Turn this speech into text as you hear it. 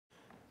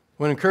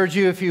I want to encourage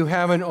you, if you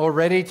haven't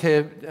already,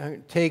 to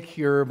take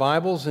your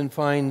Bibles and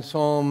find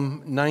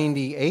Psalm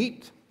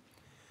 98.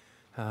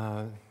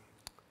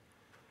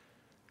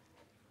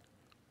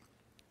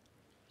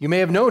 You may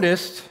have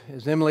noticed,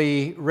 as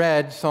Emily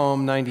read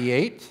Psalm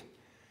 98,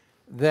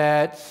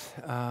 that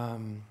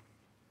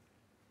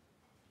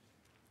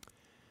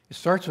it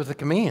starts with a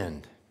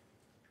command.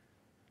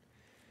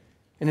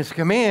 And it's a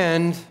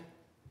command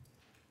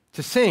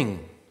to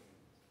sing.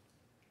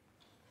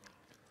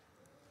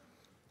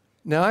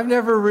 Now, I've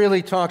never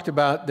really talked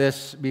about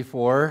this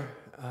before,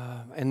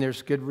 and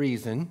there's good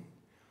reason.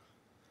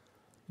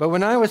 But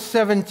when I was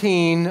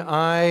 17,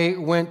 I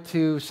went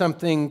to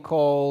something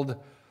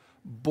called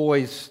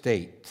Boys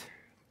State.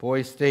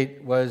 Boys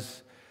State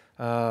was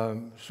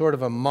sort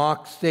of a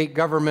mock state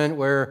government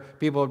where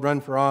people would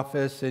run for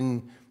office,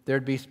 and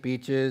there'd be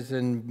speeches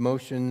and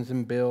motions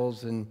and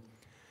bills, and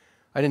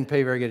I didn't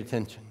pay very good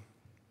attention.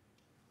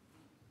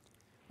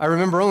 I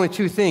remember only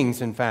two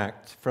things, in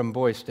fact, from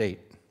Boys State.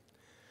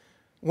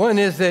 One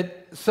is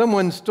that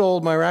someone stole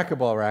my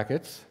racquetball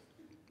rackets.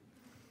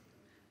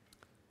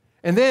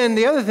 And then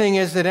the other thing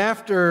is that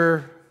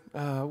after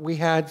we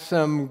had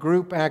some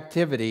group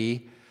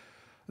activity,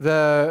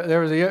 there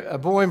was a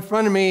boy in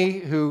front of me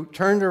who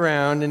turned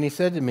around and he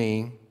said to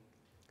me,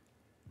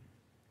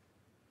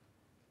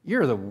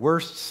 "You're the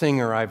worst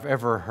singer I've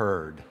ever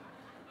heard."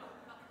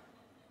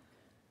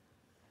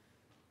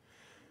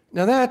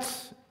 Now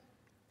that's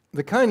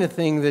the kind of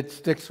thing that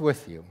sticks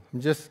with you,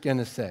 I'm just going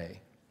to say.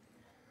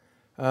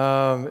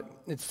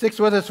 It sticks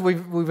with us.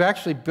 We've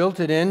actually built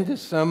it into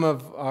some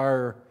of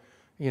our,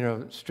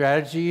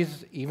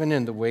 strategies, even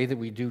in the way that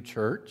we do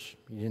church.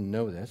 You didn't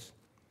know this.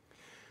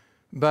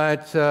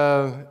 But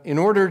in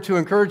order to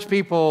encourage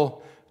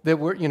people that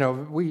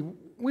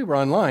we were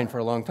online for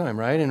a long time,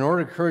 right? In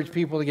order to encourage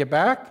people to get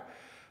back,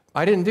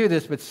 I didn't do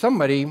this, but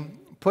somebody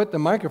put the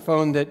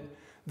microphone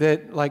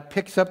that like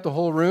picks up the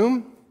whole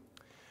room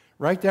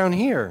right down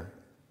here.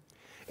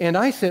 And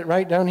I sit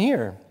right down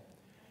here.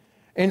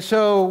 And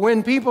so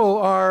when people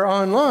are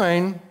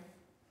online,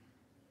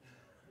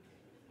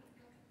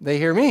 they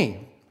hear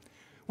me,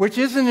 which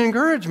is an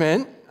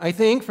encouragement, I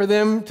think, for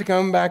them to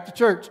come back to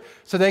church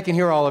so they can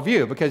hear all of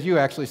you, because you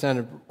actually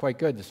sounded quite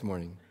good this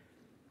morning.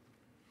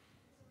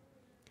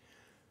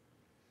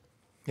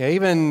 Yeah,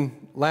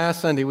 even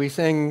last Sunday we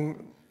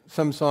sang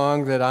some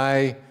song that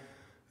I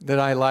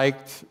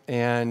liked,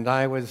 and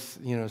I was,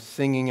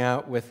 singing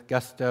out with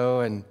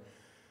gusto, and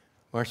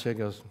Marcia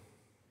goes,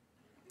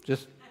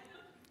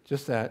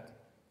 just that.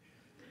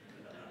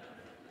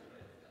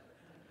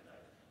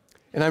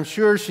 And I'm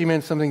sure she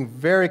meant something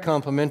very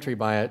complimentary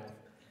by it,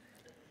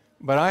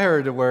 but I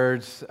heard the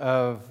words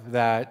of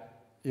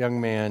that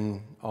young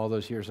man all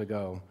those years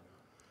ago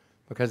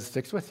because it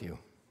sticks with you.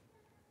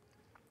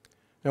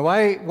 Now,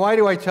 why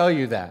do I tell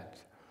you that?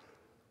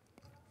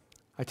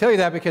 I tell you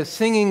that because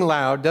singing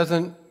loud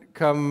doesn't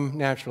come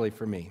naturally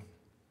for me.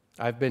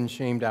 I've been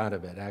shamed out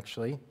of it,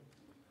 actually.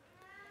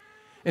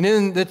 And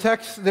in the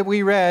text that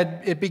we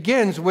read, it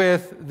begins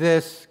with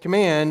this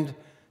command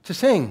to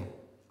sing.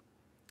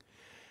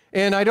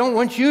 And I don't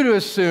want you to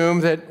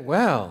assume that,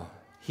 well,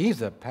 he's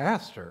a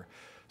pastor,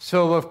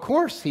 so of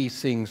course he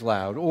sings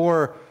loud,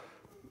 or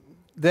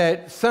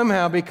that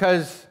somehow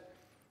because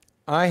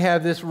I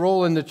have this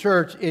role in the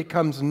church, it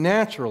comes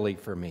naturally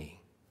for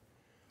me.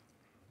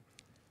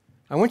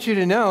 I want you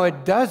to know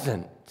it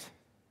doesn't.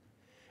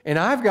 And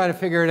I've got to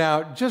figure it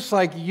out just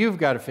like you've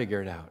got to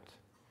figure it out.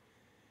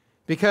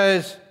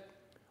 Because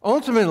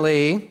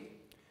ultimately,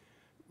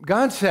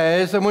 God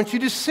says, I want you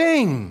to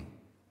sing.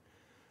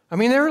 I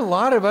mean, there are a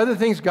lot of other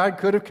things God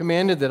could have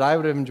commanded that I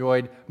would have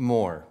enjoyed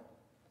more.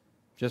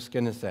 Just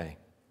going to say.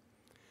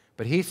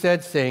 But he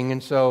said sing,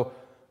 and so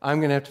I'm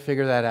going to have to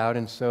figure that out,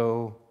 and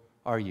so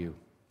are you.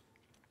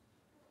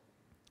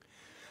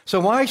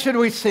 So why should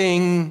we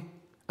sing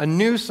a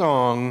new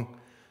song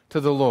to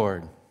the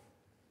Lord?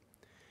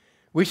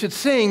 We should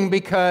sing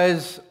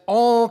because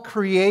all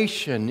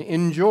creation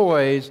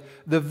enjoys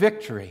the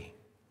victory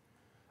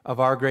of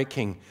our great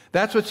King.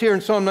 That's what's here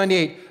in Psalm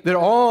 98, that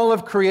all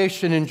of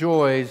creation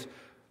enjoys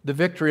the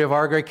victory of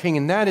our great King,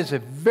 and that is a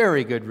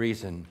very good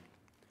reason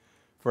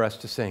for us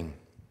to sing.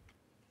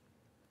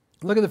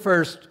 Look at the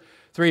first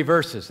three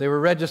verses. They were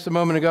read just a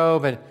moment ago,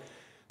 but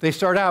they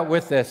start out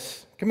with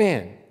this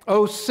command.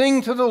 Oh,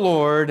 sing to the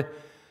Lord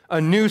a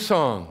new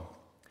song,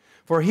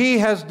 for he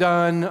has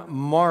done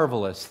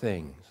marvelous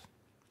things.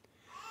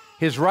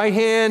 His right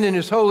hand and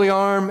his holy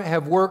arm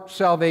have worked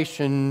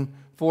salvation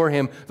for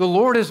him. The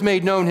Lord has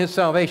made known his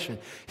salvation.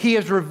 He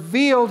has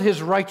revealed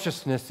his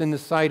righteousness in the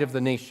sight of the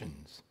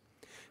nations.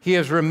 He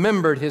has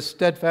remembered his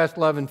steadfast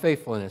love and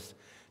faithfulness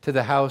to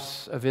the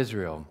house of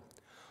Israel.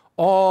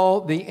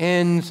 All the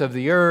ends of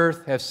the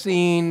earth have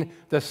seen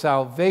the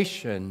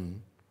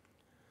salvation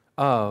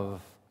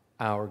of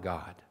our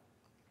God.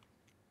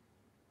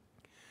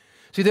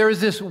 See, there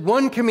is this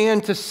one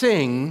command to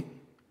sing,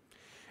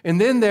 and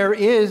then there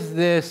is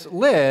this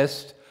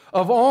list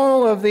of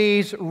all of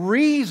these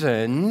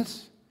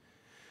reasons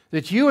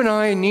that you and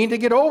I need to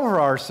get over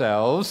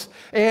ourselves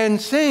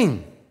and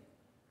sing.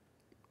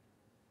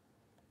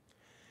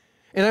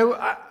 And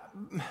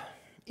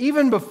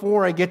even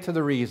before I get to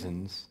the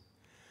reasons,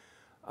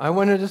 I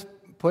want to just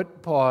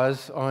put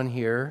pause on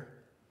here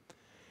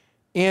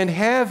and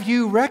have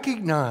you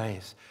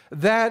recognize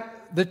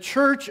that the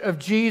Church of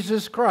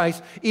Jesus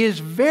Christ is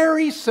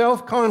very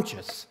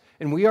self-conscious,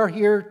 and we are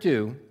here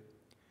too,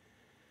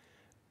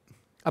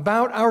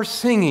 about our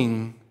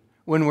singing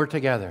when we're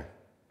together.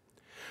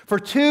 For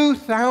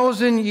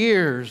 2,000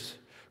 years,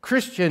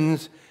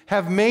 Christians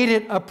have made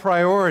it a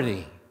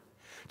priority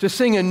to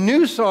sing a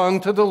new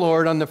song to the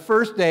Lord on the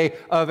first day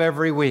of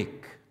every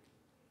week.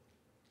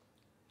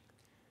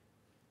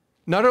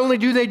 Not only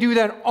do they do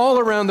that all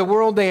around the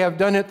world, they have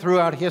done it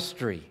throughout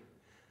history.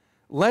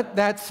 Let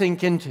that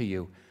sink into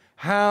you.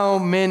 How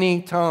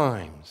many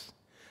times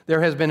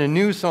there has been a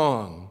new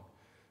song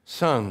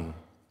sung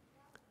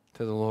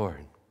to the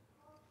Lord?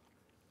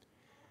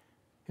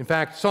 In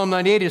fact, Psalm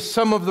 98 is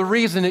some of the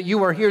reason that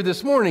you are here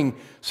this morning,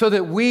 so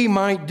that we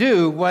might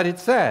do what it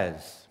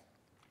says.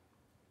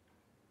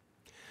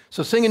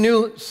 So sing a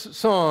new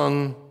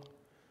song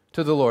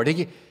to the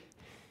Lord.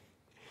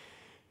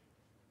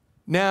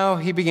 Now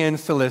he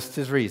begins to list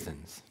his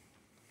reasons.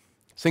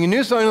 Sing a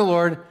new song to the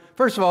Lord,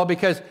 first of all,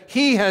 because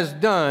he has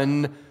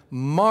done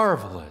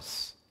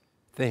marvelous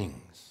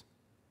things.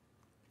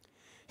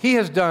 He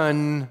has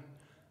done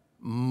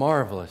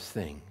marvelous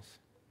things.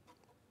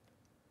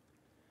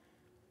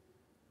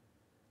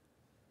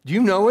 Do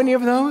you know any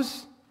of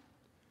those?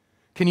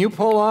 Can you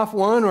pull off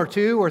one or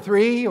two or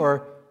three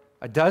or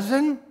a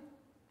dozen?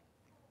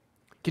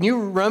 Can you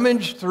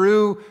rummage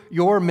through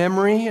your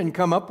memory and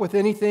come up with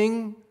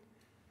anything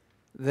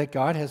that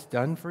God has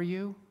done for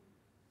you?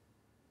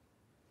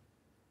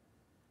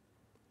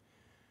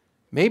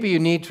 Maybe you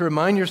need to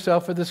remind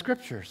yourself of the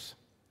Scriptures.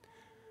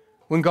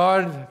 When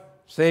God,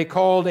 say,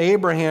 called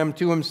Abraham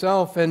to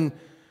himself and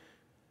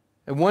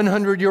a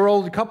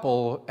 100-year-old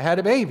couple had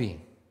a baby.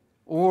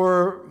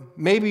 Or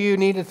maybe you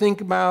need to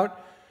think about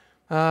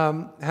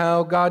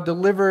how God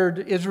delivered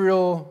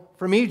Israel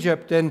from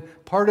Egypt and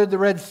parted the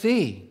Red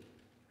Sea.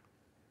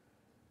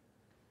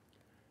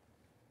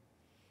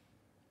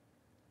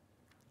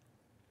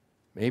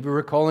 Maybe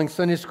recalling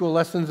Sunday school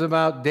lessons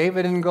about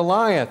David and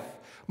Goliath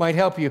might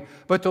help you.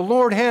 But the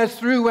Lord has,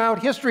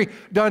 throughout history,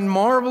 done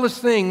marvelous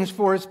things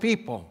for his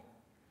people.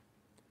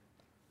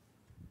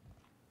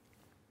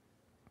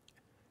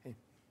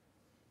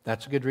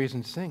 That's a good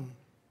reason to sing.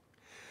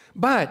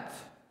 But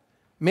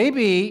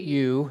maybe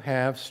you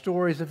have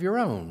stories of your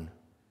own.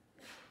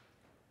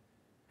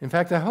 In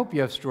fact, I hope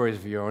you have stories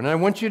of your own. And I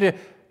want you to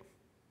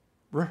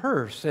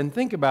rehearse and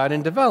think about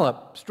and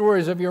develop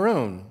stories of your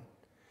own.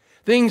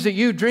 Things that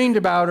you dreamed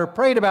about or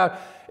prayed about,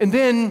 and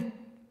then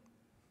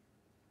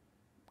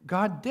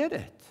God did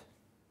it.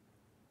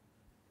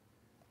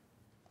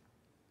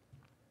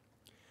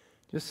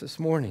 Just this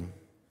morning,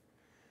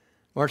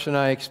 Marcia and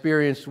I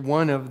experienced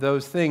one of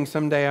those things.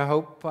 Someday I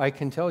hope I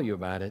can tell you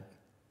about it.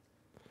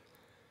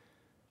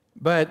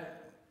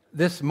 But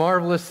this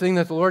marvelous thing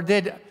that the Lord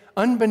did,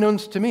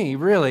 unbeknownst to me,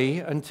 really,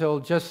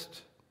 until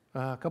just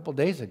a couple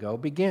days ago,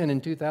 began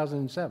in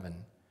 2007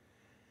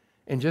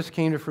 and just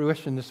came to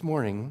fruition this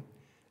morning,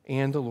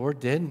 and the Lord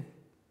did a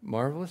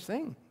marvelous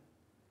thing.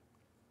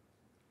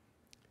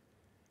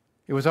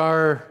 It was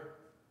our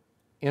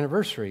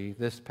anniversary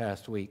this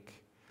past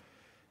week,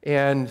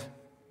 and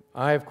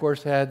I, of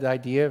course, had the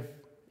idea of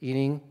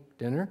eating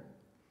dinner.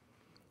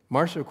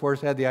 Marcia, of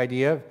course, had the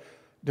idea of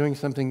doing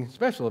something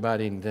special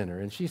about eating dinner.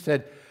 And she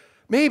said,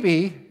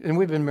 maybe, and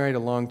we've been married a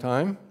long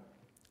time,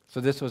 so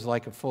this was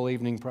like a full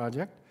evening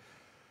project,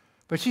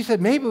 but she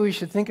said, maybe we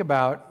should think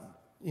about,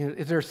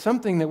 is there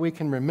something that we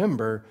can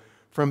remember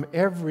from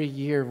every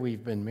year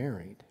we've been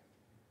married?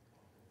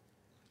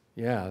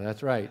 Yeah,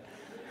 that's right.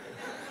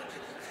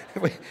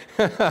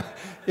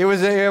 It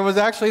was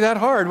actually that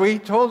hard. We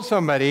told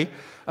somebody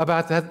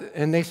about that,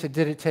 and they said,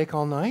 did it take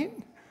all night?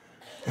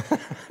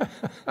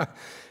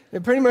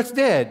 It pretty much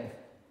did.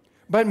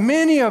 But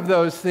many of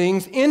those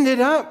things ended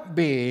up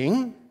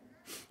being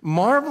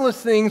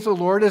marvelous things the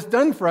Lord has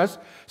done for us,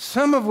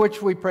 some of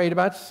which we prayed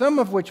about, some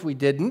of which we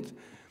didn't,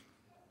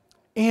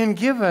 and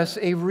give us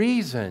a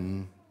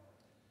reason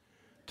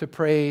to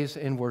praise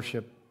and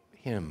worship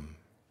him.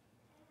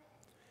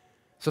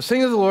 So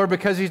sing to the Lord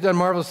because he's done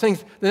marvelous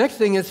things. The next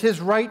thing is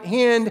his right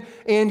hand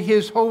and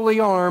his holy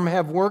arm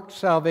have worked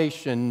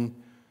salvation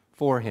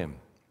for him.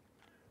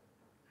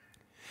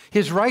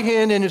 His right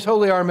hand and his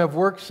holy arm have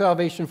worked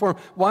salvation for him.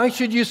 Why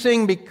should you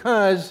sing?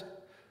 Because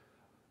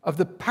of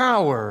the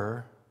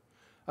power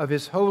of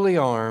his holy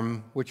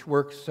arm, which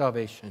works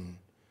salvation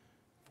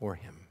for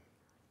him.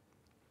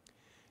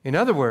 In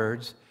other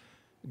words,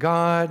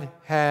 God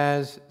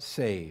has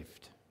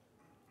saved.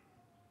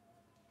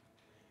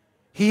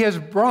 He has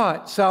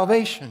brought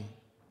salvation.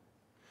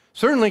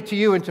 Certainly to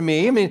you and to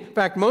me. In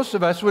fact, most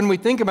of us, when we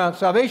think about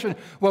salvation,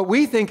 what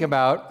we think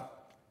about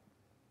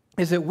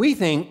is that we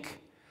think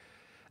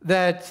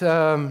that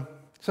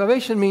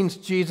salvation means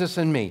Jesus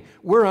and me.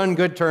 We're on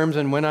good terms,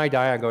 and when I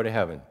die, I go to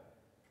heaven.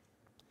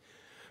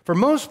 For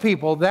most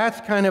people, that's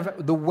kind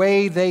of the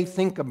way they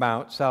think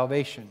about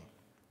salvation.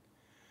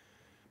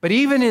 But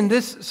even in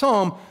this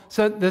psalm,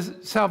 so the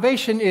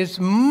salvation is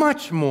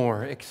much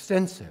more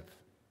extensive.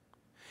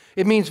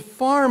 It means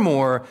far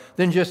more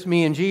than just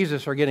me and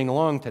Jesus are getting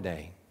along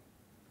today.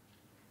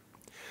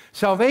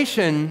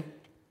 Salvation,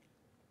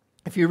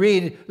 if you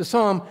read the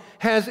psalm,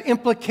 has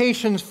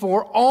implications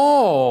for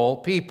all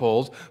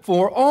peoples,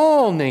 for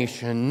all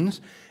nations,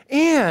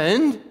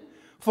 and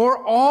for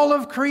all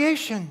of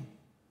creation.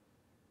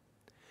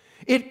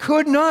 It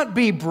could not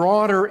be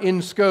broader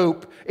in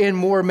scope and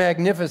more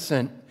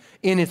magnificent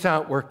in its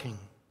outworking.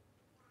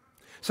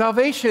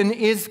 Salvation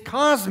is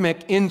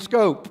cosmic in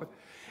scope,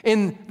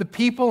 and the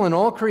people in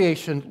all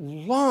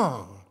creation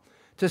long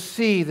to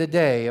see the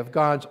day of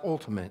God's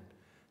ultimate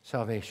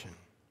salvation.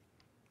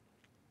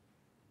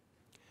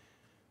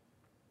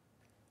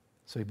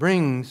 So he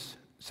brings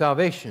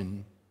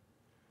salvation,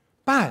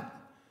 but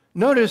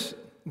notice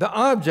the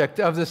object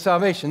of the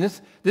salvation.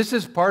 This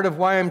is part of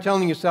why I'm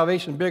telling you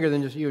salvation is bigger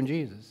than just you and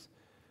Jesus.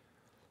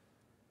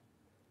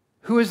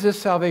 Who is this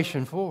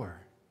salvation for?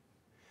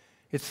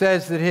 It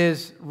says that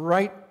his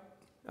right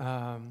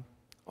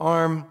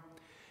arm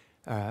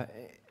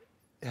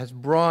has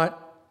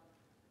brought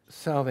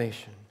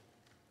salvation.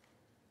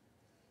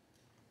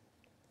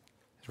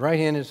 His right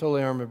hand and his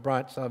holy arm have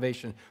brought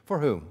salvation. For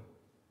whom?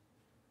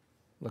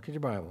 Look at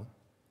your Bible.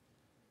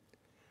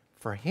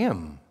 For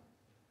him.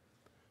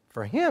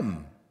 For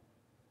him.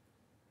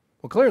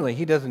 Well, clearly,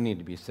 he doesn't need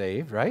to be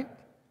saved, right?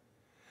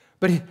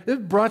 But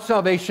it brought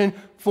salvation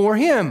for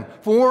him,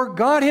 for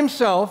God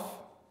himself.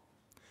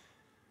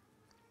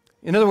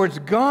 In other words,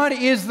 God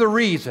is the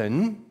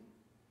reason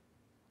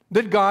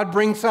that God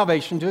brings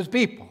salvation to his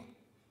people.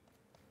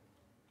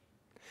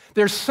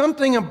 There's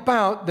something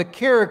about the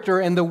character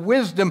and the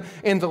wisdom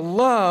and the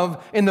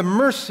love and the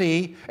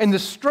mercy and the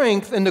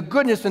strength and the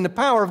goodness and the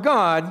power of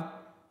God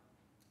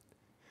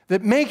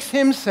that makes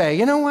him say,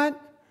 you know what?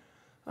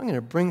 I'm going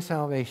to bring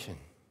salvation.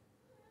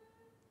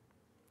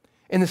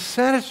 And the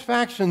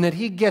satisfaction that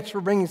he gets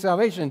for bringing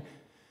salvation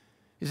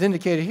is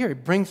indicated here. He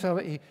brings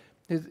salvation.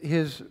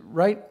 His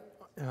right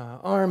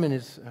arm and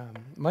his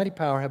mighty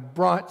power have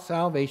brought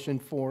salvation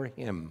for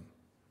him.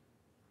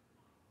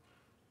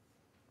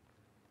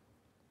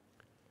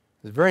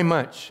 It's very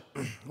much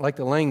like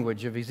the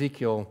language of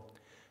Ezekiel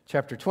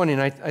chapter 20.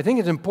 And I think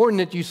it's important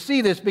that you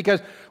see this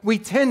because we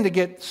tend to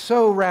get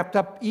so wrapped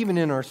up even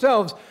in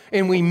ourselves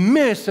and we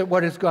miss at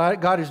what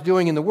God is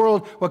doing in the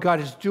world, what God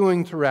is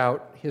doing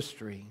throughout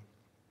history.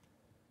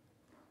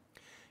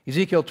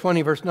 Ezekiel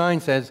 20 verse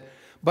 9 says,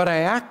 "But I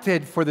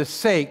acted for the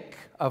sake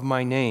of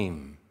my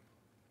name,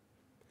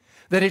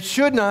 that it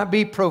should not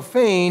be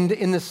profaned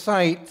in the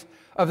sight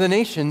of the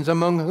nations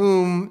among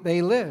whom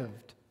they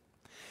lived,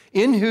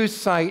 in whose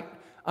sight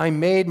I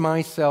made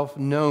myself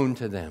known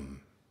to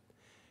them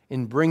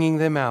in bringing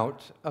them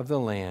out of the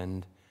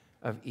land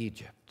of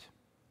Egypt."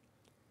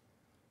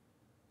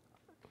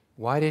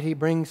 Why did he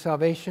bring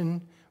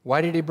salvation?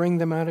 Why did he bring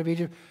them out of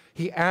Egypt?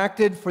 He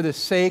acted for the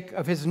sake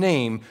of his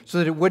name so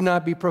that it would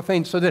not be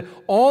profaned, so that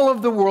all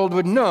of the world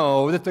would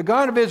know that the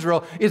God of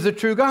Israel is the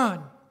true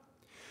God.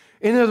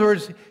 In other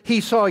words,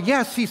 he saw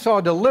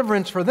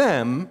deliverance for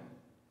them,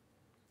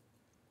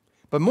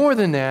 but more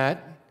than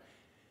that,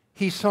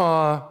 he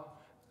saw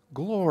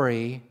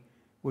glory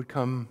would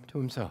come to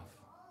himself.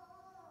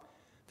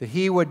 That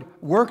he would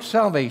work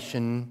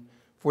salvation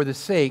for the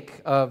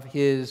sake of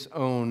his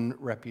own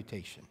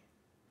reputation.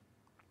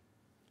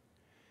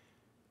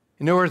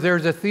 In other words,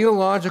 there's a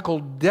theological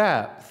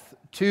depth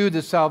to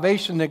the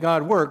salvation that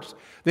God works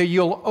that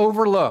you'll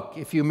overlook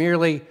if you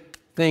merely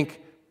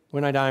think,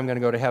 when I die, I'm going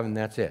to go to heaven,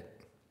 that's it.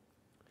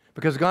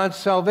 Because God's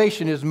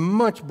salvation is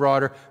much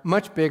broader,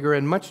 much bigger,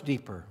 and much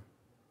deeper.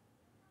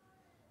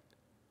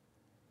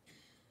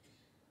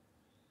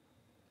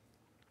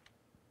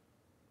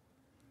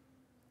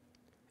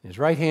 His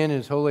right hand and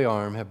his holy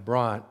arm have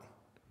brought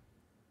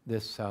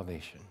this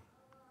salvation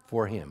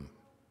for him.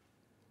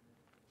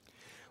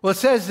 Well, it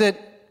says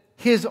that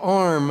his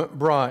arm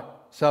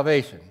brought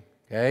salvation,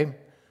 okay? I'm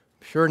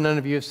sure none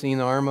of you have seen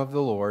the arm of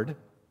the Lord.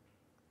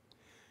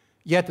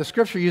 Yet the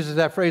Scripture uses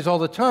that phrase all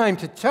the time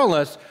to tell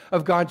us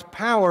of God's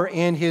power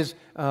and his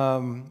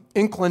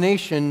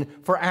inclination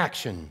for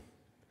action.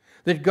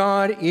 That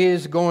God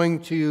is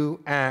going to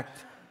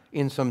act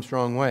in some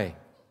strong way.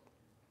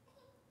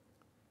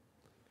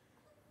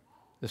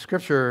 The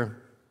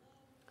Scripture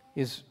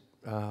is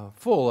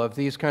full of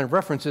these kind of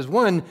references.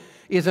 One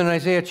is in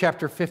Isaiah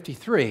chapter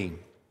 53.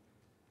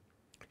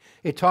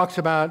 It talks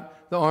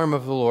about the arm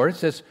of the Lord. It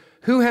says,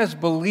 "Who has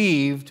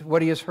believed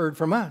what he has heard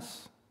from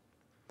us?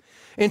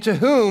 And to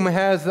whom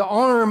has the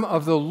arm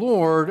of the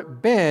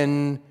Lord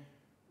been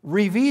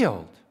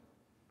revealed?"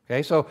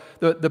 Okay, so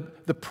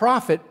the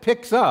prophet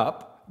picks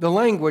up the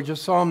language of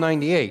Psalm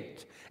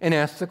 98 and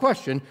asks the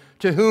question,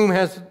 to whom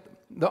has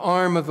the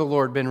arm of the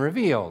Lord been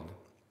revealed?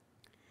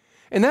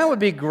 And that would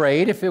be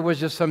great if it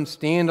was just some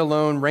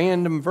standalone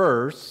random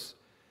verse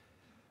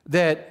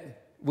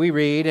that we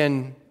read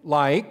and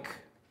like.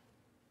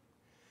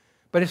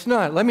 But it's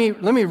not. Let me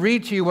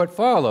read to you what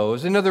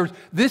follows. In other words,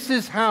 this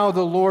is how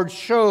the Lord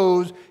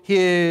shows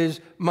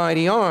his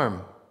mighty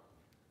arm.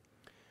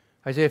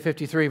 Isaiah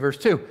 53, verse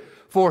 2.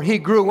 For he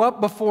grew up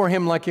before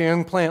him like a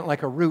young plant,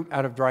 like a root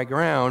out of dry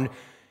ground.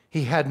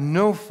 He had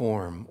no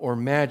form or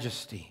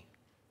majesty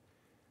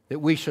that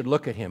we should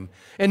look at him,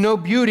 and no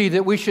beauty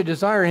that we should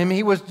desire him.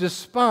 He was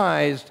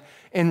despised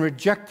and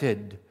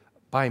rejected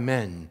by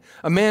men,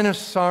 a man of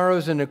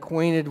sorrows and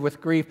acquainted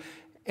with grief,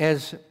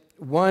 as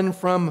one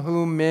from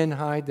whom men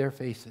hide their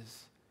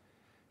faces.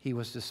 He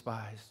was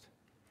despised,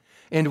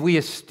 and we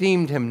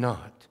esteemed him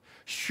not.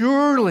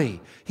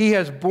 Surely he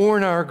has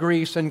borne our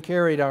griefs and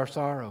carried our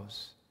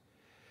sorrows.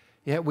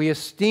 Yet we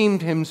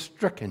esteemed him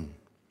stricken,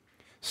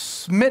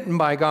 smitten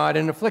by God,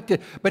 and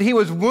afflicted. But he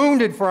was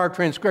wounded for our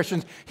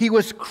transgressions. He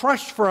was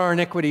crushed for our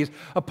iniquities.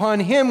 Upon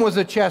him was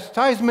a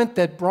chastisement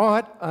that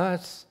brought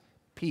us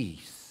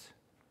peace.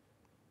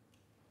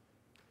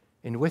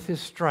 And with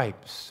his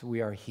stripes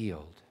we are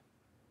healed.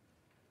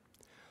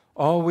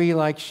 All we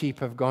like sheep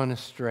have gone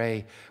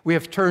astray. We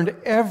have turned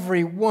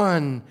every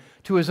one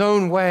to his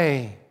own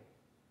way.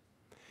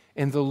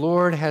 And the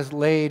Lord has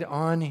laid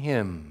on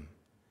him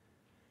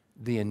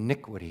the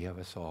iniquity of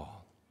us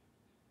all.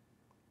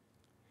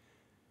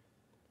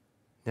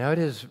 Now, it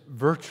is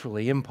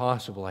virtually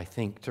impossible, I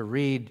think, to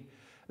read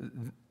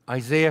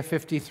Isaiah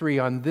 53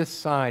 on this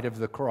side of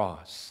the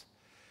cross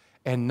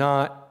and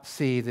not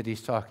see that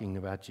he's talking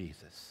about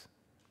Jesus.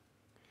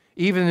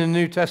 Even in the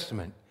New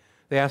Testament,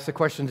 they ask the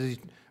question, as he's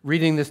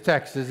reading this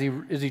text, is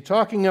he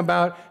talking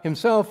about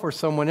himself or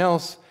someone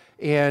else?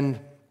 And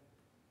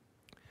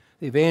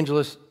the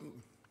evangelist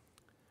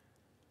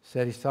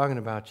said he's talking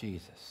about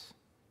Jesus.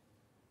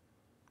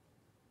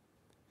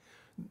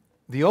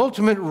 The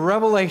ultimate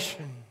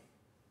revelation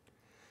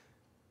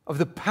of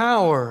the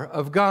power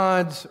of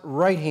God's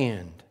right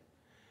hand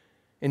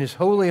in his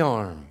holy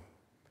arm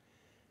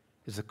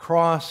is the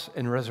cross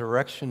and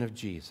resurrection of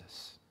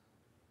Jesus.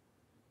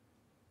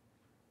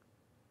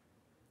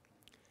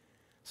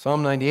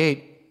 Psalm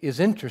 98 is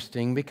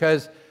interesting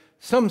because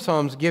some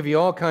psalms give you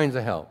all kinds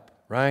of help,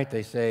 right?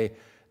 They say,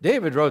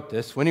 David wrote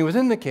this when he was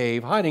in the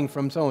cave hiding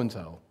from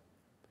so-and-so.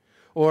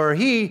 Or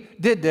he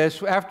did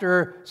this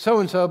after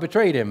so-and-so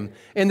betrayed him.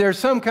 And there's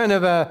some kind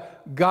of a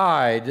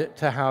guide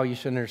to how you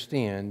should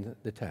understand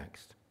the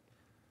text.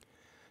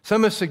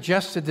 Some have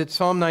suggested that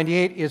Psalm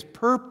 98 is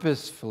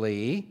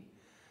purposefully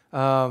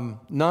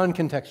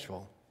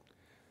non-contextual,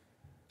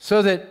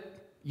 so that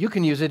you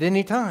can use it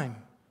any time,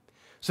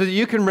 so that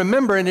you can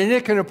remember it and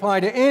it can apply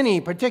to any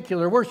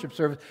particular worship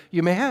service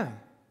you may have.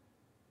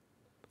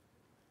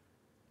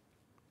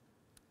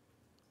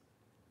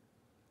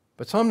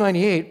 But Psalm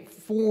 98,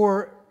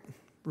 for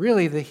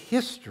really the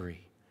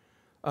history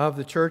of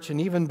the church and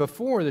even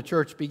before the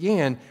church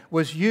began,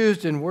 was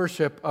used in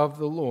worship of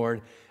the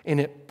Lord, and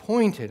it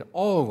pointed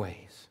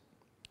always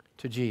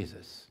to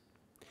Jesus.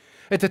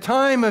 At the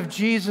time of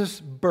Jesus'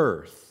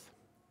 birth,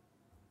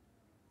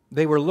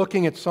 they were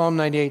looking at Psalm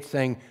 98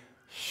 saying,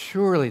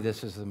 surely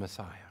this is the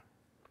Messiah.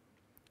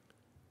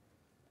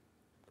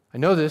 I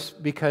know this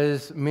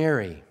because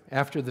Mary,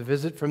 after the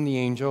visit from the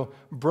angel,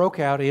 broke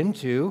out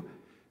into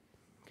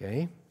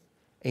a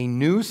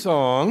new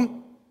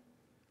song,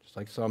 just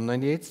like Psalm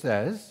 98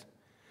 says.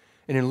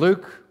 And in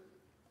Luke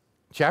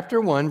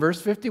chapter 1,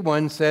 verse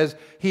 51 says,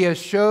 he has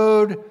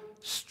showed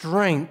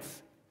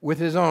strength with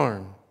his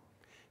arm,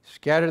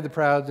 scattered the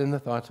proud in the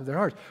thoughts of their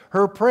hearts.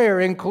 Her prayer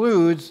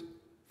includes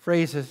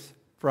phrases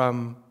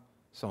from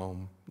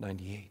Psalm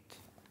 98.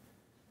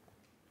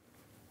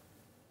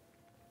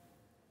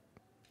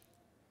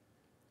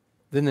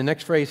 Then the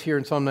next phrase here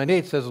in Psalm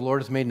 98 says, the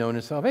Lord has made known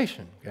his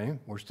salvation. Okay?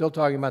 We're still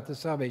talking about this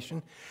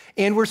salvation.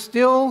 And we're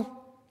still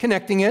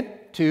connecting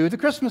it to the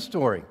Christmas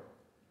story.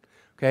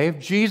 Okay? If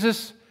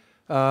Jesus,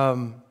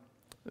 Mary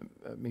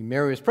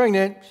was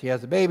pregnant, she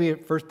has a baby,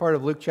 first part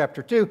of Luke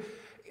chapter 2.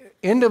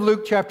 End of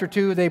Luke chapter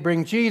 2, they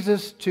bring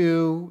Jesus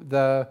to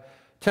the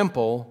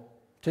temple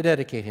to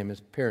dedicate him,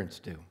 as parents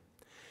do.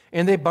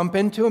 And they bump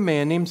into a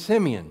man named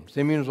Simeon.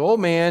 Simeon was an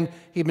old man.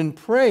 He'd been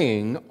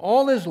praying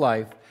all his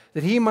life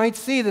that he might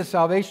see the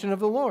salvation of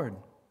the Lord.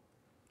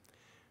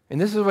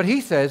 And this is what he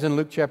says in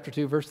Luke chapter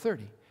 2, verse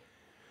 30.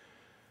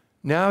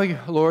 Now,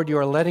 Lord, you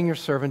are letting your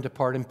servant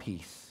depart in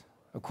peace,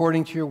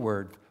 according to your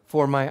word,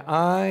 for my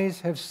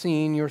eyes have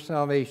seen your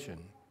salvation.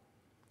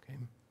 Okay.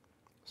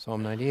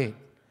 Psalm 98.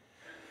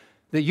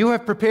 That you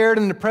have prepared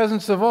in the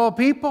presence of all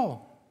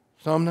people.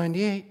 Psalm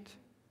 98.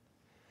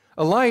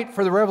 A light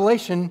for the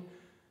revelation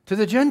to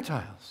the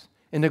Gentiles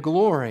and a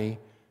glory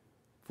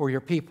for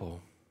your people,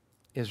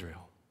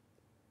 Israel.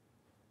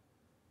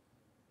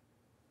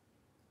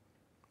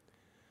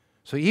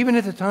 So even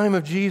at the time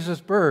of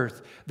Jesus'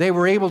 birth, they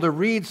were able to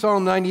read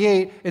Psalm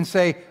 98 and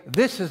say,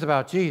 this is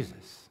about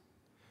Jesus.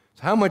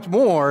 So how much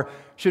more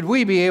should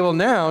we be able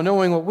now,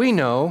 knowing what we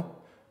know,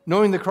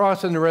 knowing the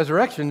cross and the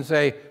resurrection,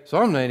 say,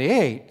 Psalm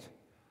 98,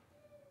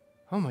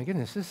 oh my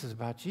goodness, this is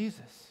about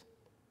Jesus.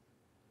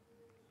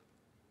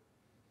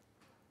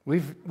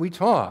 We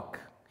talk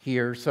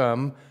here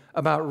some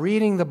about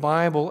reading the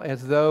Bible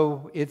as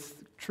though it's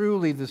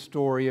truly the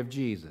story of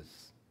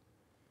Jesus.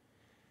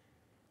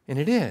 And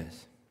it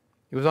is.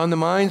 It was on the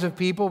minds of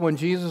people when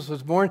Jesus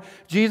was born.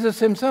 Jesus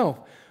himself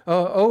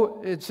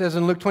It says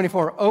in Luke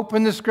 24,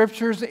 opened the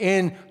Scriptures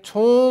and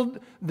told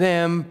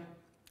them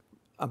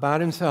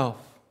about himself.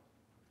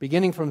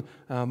 Beginning from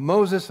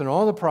Moses and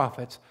all the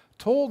prophets,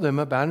 told them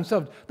about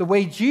himself. The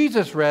way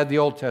Jesus read the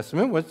Old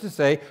Testament was to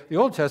say, the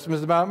Old Testament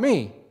is about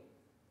me.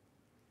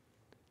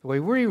 The way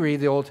we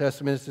read the Old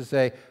Testament is to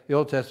say, the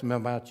Old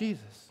Testament is about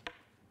Jesus.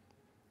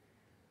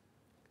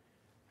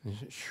 And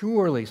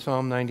surely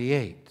Psalm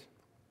 98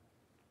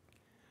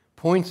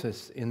 points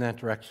us in that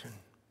direction.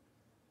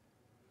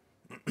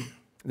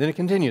 Then it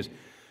continues.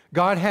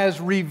 God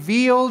has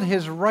revealed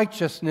his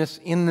righteousness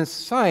in the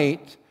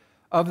sight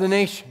of the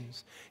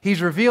nations.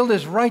 He's revealed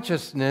his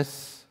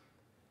righteousness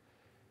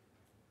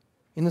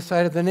in the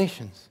sight of the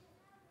nations.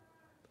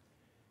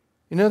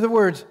 In other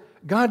words,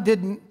 God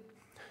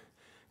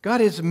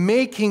is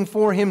making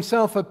for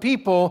himself a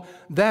people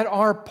that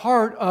are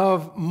part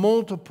of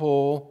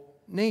multiple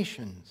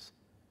nations,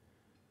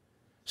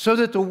 so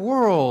that the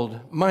world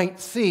might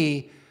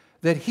see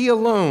that he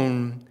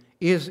alone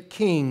is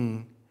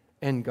King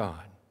and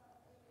God.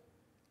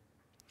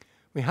 I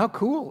mean, how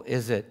cool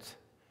is it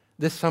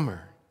this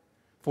summer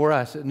for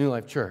us at New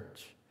Life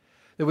Church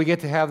that we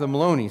get to have the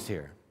Maloneys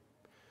here,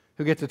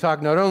 who get to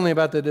talk not only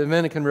about the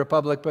Dominican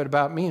Republic, but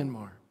about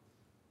Myanmar.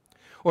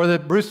 Or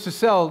that Bruce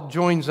Tussell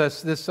joins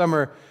us this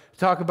summer to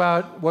talk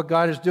about what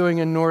God is doing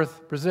in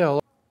North Brazil.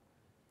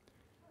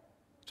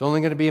 It's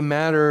only going to be a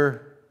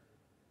matter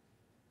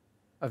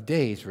of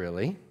days,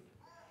 really,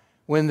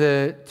 when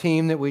the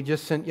team that we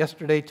just sent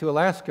yesterday to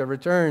Alaska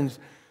returns,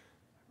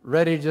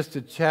 ready just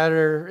to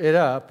chatter it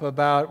up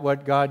about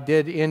what God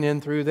did in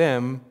and through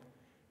them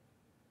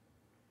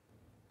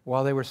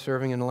while they were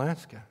serving in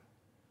Alaska.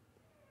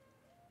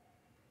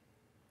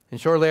 And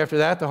shortly after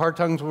that, the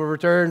Hartungs will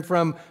return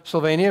from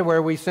Slovenia,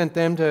 where we sent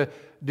them to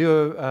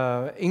do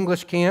an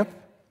English camp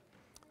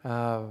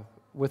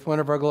with one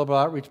of our global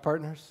outreach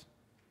partners.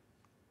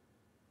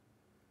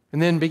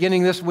 And then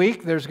beginning this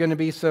week, there's going to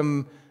be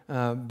some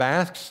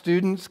Basque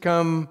students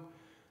come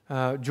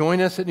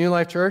join us at New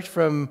Life Church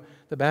from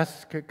the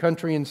Basque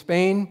country in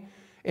Spain.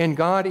 And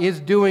God is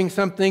doing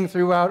something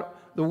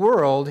throughout the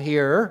world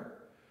here,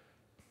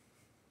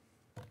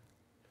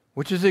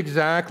 which is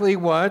exactly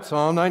what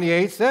Psalm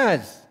 98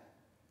 says.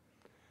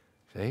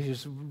 They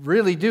just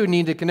really do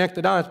need to connect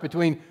the dots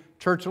between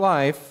church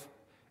life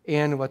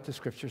and what the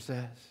Scripture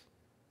says.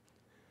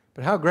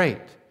 But how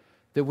great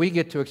that we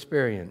get to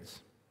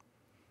experience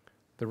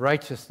the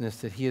righteousness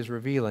that he is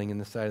revealing in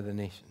the sight of the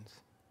nations.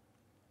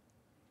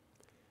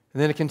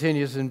 And then it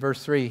continues in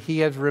verse 3, he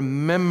has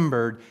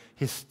remembered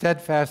his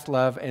steadfast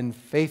love and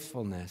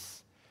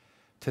faithfulness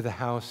to the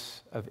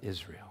house of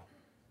Israel.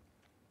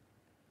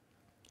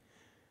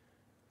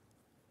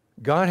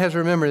 God has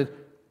remembered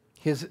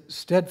his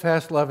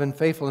steadfast love and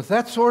faithfulness.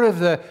 That's sort of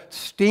the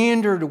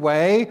standard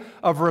way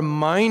of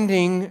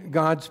reminding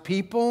God's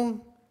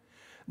people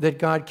that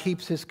God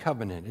keeps his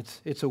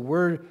covenant. It's a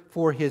word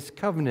for his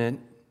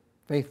covenant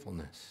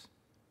faithfulness.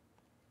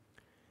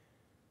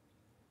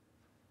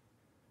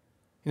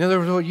 In other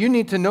words, what you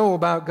need to know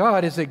about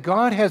God is that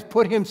God has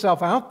put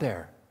himself out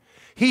there.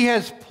 He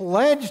has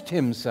pledged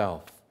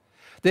himself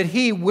that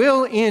he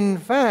will, in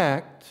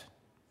fact,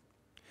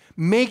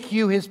 make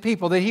you his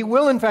people, that he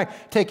will, in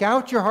fact, take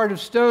out your heart of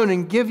stone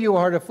and give you a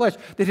heart of flesh,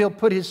 that he'll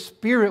put his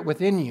Spirit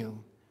within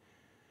you.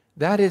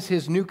 That is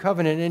his new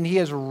covenant, and he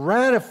has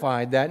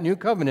ratified that new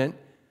covenant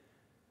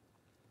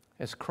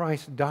as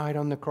Christ died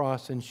on the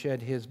cross and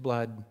shed his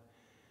blood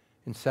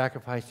and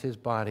sacrificed his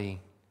body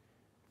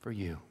for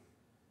you.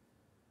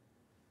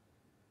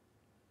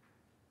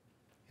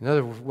 In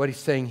other words, what he's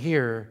saying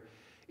here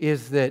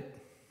is that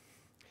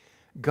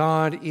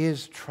God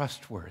is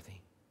trustworthy.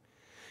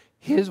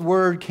 His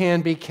word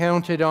can be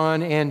counted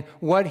on, and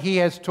what he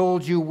has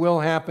told you will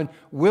happen,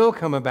 will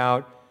come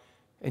about,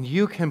 and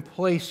you can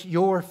place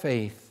your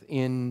faith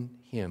in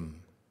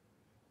him.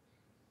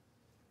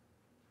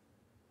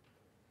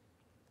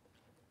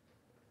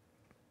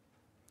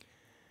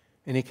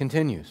 And he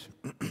continues,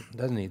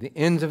 doesn't he? The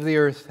ends of the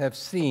earth have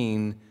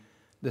seen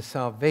the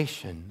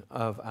salvation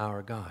of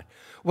our God.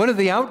 One of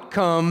the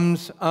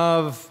outcomes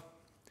of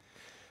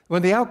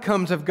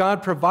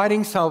God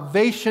providing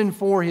salvation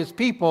for his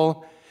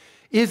people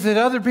is that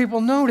other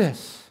people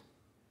notice.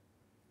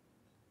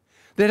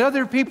 That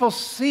other people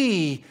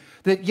see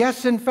that,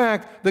 yes, in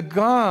fact, the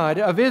God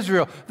of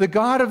Israel, the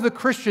God of the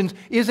Christians,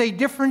 is a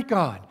different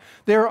God.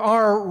 There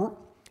are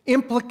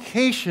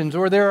implications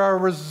or there are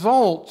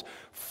results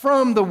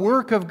from the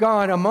work of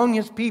God among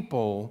his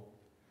people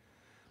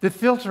that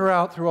filter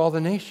out through all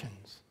the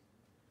nations.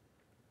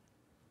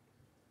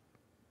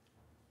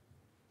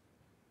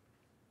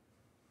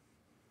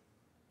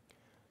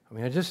 I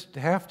mean, I just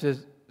have to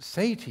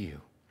say to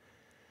you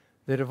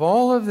that of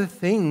all of the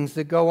things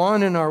that go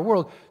on in our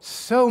world,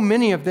 so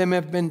many of them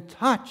have been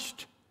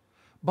touched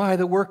by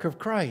the work of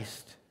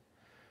Christ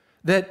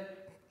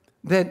that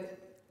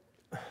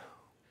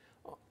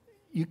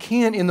you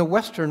can't, in the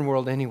Western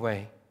world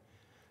anyway,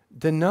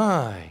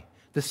 deny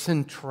the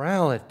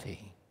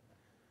centrality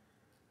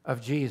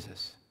of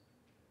Jesus.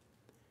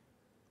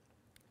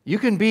 You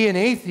can be an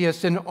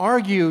atheist and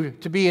argue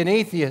to be an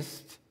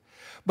atheist,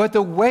 but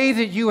the way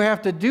that you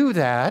have to do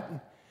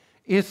that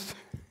is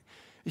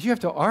you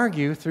have to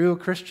argue through a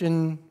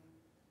Christian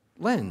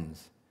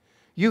lens.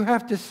 You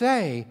have to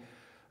say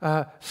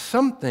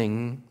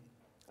something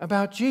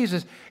about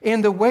Jesus.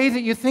 And the way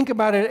that you think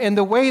about it and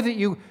the way that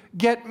you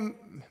get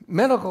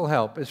medical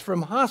help is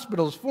from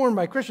hospitals formed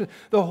by Christians.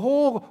 The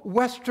whole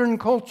Western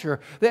culture,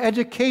 the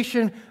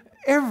education,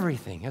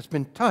 everything has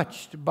been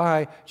touched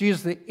by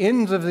Jesus. The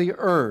ends of the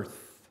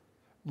earth,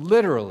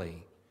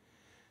 literally,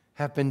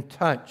 have been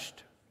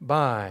touched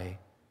by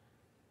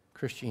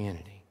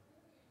Christianity.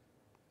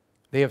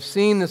 They have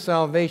seen the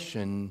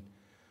salvation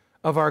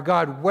of our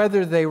God,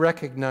 whether they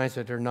recognize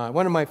it or not.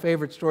 One of my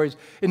favorite stories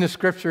in the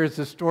Scripture is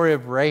the story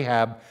of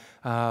Rahab.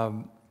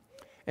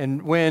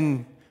 And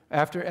when,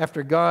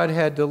 after God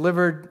had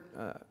delivered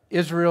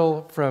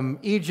Israel from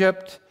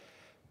Egypt,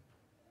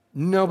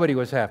 nobody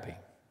was happy.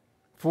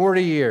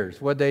 40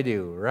 years, what'd they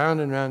do?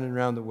 Round and round and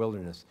round the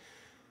wilderness.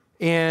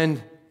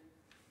 And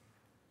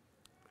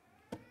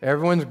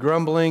everyone's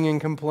grumbling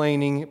and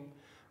complaining,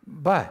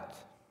 but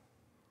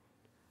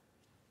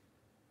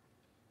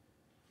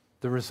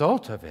the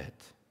result of it,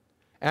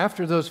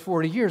 after those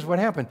 40 years, what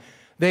happened?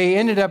 They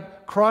ended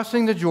up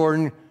crossing the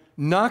Jordan,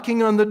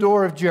 knocking on the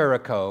door of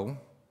Jericho,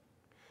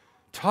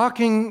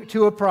 talking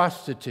to a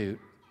prostitute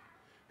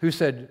who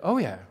said, "Oh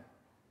yeah,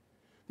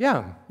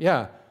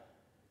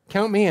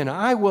 count me in.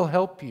 I will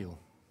help you.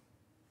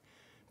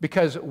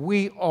 Because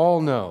we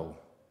all know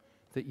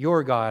that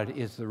your God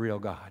is the real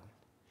God.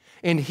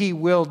 And He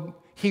will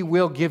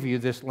give you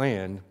this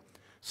land.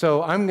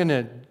 So I'm going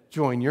to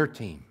join your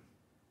team.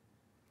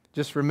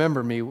 Just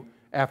remember me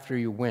after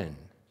you win."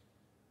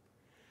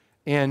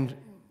 And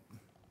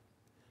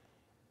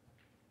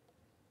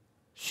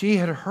she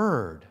had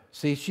heard.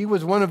 See, she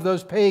was one of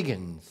those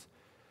pagans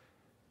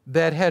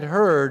that had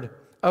heard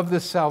of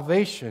the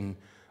salvation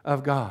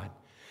of God.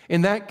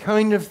 And that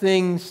kind of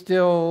thing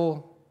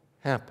still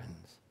happens.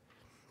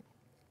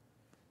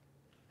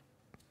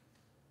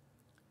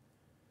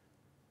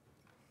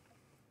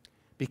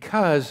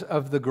 Because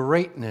of the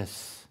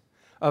greatness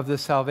of the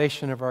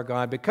salvation of our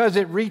God, because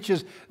it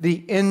reaches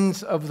the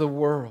ends of the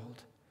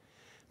world,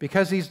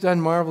 because He's done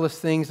marvelous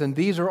things, and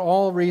these are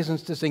all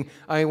reasons to sing.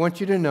 I want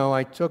you to know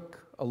I took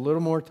a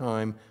little more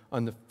time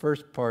on the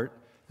first part,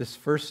 this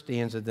first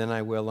stanza, than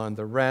I will on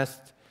the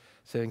rest.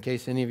 So in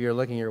case any of you are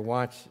looking at your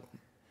watch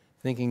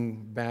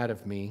thinking bad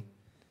of me,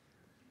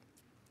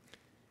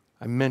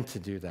 I meant to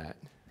do that.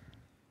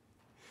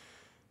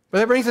 But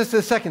that brings us to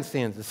the second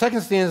stanza. The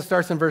second stanza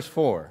starts in verse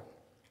 4.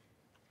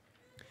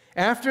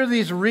 After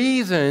these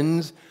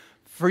reasons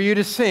for you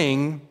to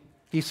sing,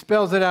 he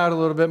spells it out a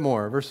little bit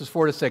more, verses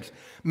 4 to 6.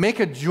 Make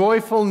a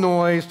joyful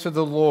noise to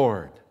the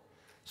Lord.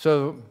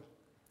 So,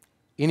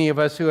 any of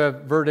us who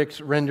have verdicts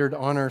rendered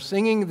on our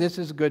singing, this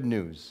is good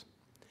news.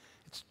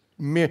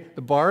 The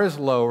bar is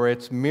lower,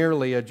 it's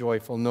merely a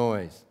joyful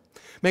noise.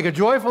 Make a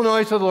joyful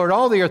noise to the Lord,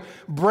 all the earth.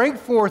 Break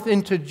forth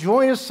into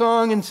joyous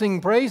song and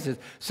sing praises.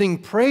 Sing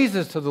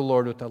praises to the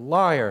Lord with the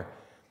lyre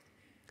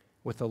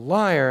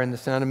and the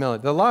sound of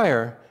melody. The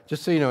lyre,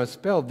 just so you know, is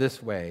spelled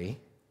this way.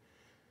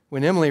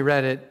 When Emily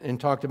read it and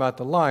talked about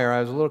the lyre, I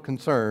was a little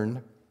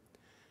concerned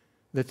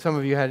that some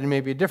of you had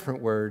maybe a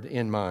different word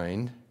in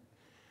mind.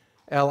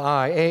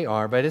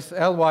 L-I-A-R, but it's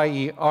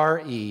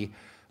L-Y-E-R-E,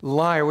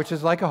 lyre, which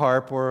is like a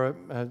harp or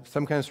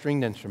some kind of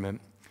stringed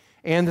instrument,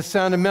 and the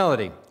sound of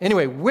melody.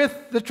 Anyway, with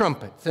the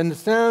trumpets and the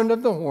sound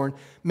of the horn,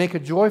 make a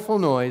joyful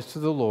noise to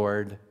the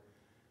Lord,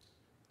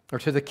 or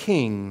to the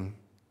King,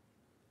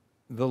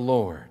 the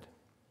Lord.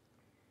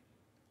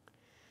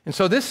 And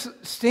so this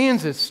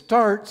stanza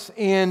starts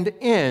and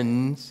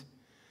ends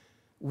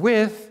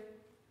with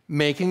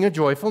making a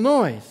joyful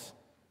noise.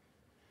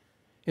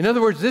 In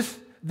other words,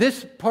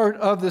 this part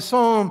of the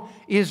psalm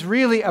is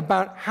really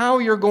about how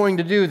you're going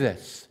to do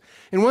this.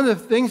 And one of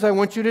the things I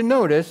want you to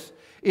notice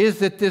is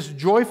that this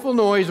joyful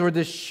noise or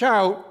this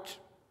shout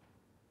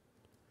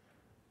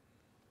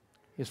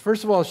is,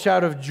 first of all, a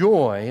shout of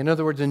joy. In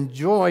other words,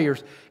 enjoy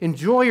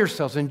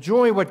yourselves,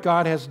 enjoy what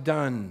God has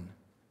done.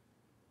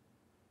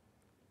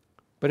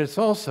 But it's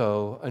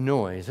also a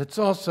noise. It's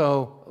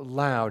also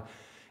loud.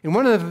 And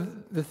one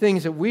of the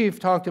things that we've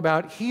talked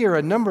about here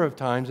a number of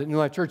times at New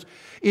Life Church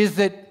is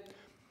that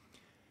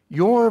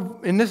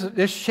and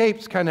this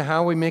shapes kind of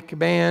how we make a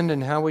band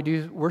and how we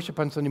do worship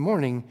on Sunday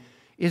morning,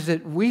 is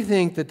that we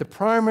think that the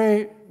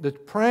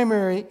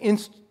primary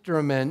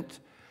instrument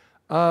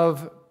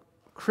of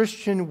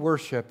Christian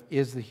worship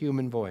is the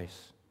human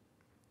voice.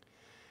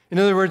 In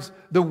other words,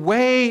 the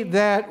way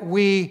that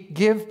we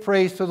give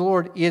praise to the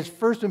Lord is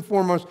first and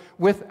foremost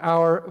with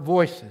our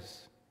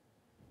voices.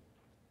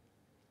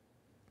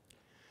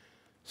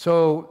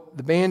 So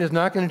the band is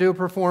not going to do a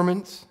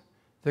performance.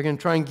 They're going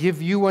to try and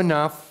give you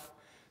enough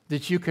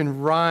that you can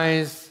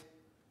rise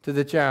to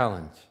the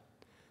challenge.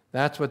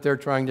 That's what they're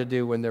trying to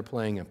do when they're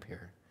playing up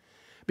here.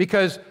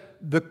 Because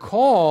the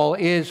call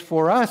is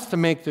for us to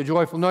make the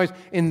joyful noise,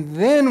 and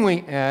then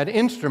we add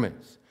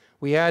instruments.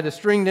 We add a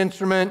stringed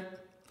instrument,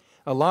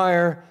 a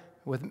lyre,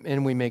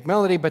 and we make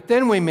melody, but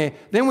then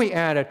we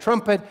add a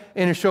trumpet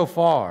and a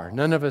shofar.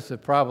 None of us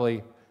have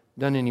probably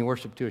done any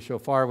worship to a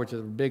shofar, which is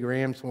a big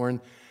ram's horn,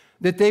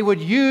 that they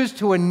would use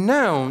to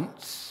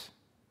announce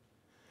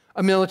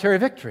a military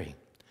victory.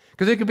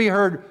 Because it could be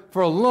heard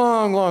for a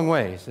long, long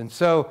ways. And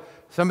so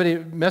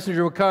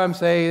messenger would come,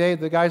 say, hey,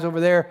 the guys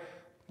over there,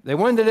 they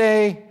won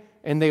today,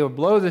 and they would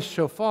blow this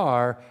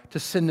shofar to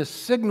send a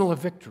signal of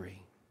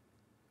victory.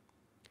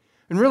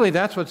 And really,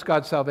 that's what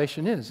God's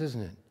salvation is,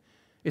 isn't it?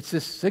 It's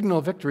this signal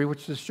of victory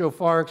which the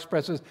shofar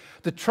expresses.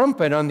 The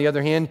trumpet, on the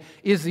other hand,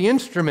 is the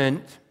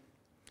instrument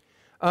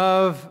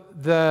of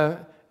the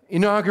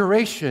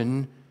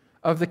inauguration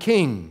of the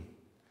king.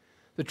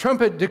 The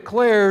trumpet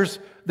declares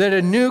that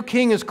a new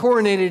king is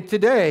coronated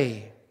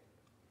today.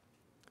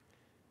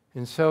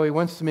 And so he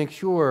wants to make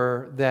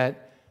sure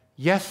that,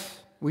 yes,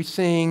 we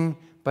sing,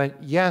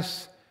 but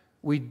yes,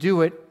 we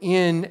do it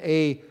in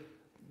a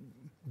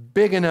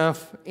big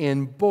enough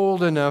and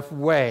bold enough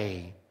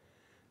way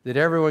that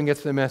everyone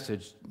gets the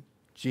message,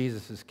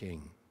 Jesus is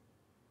king.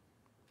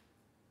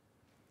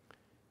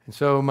 And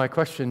so my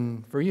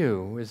question for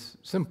you is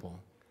simple.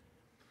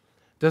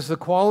 Does the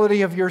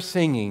quality of your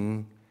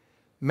singing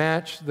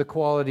match the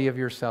quality of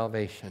your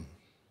salvation?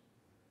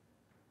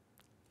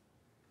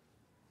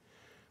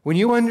 When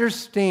you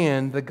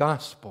understand the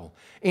gospel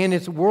and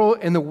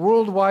the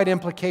worldwide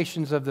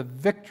implications of the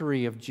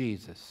victory of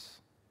Jesus,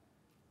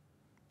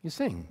 you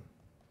sing.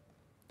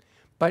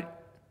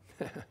 But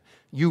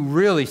you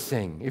really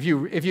sing. If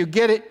you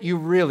get it, you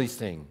really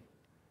sing.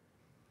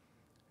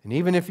 And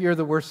even if you're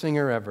the worst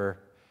singer ever,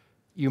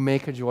 you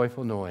make a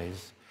joyful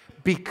noise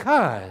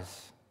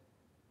because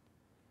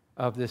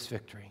of this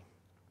victory.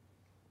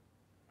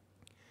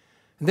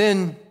 And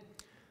then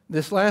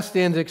this last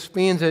stanza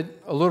expands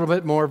it a little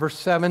bit more. Verse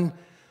 7,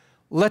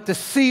 let the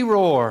sea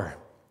roar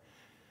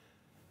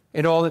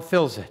and all that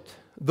fills it,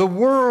 the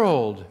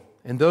world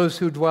and those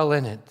who dwell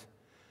in it.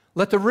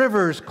 Let the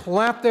rivers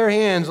clap their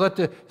hands. Let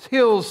the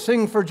hills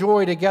sing for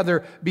joy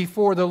together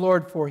before the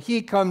Lord, for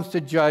he comes to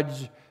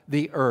judge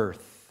the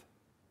earth.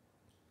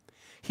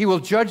 He will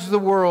judge the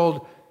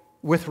world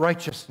with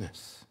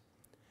righteousness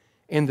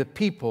and the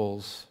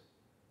peoples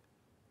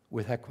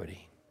with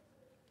equity.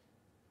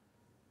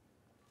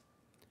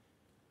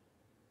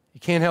 You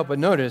can't help but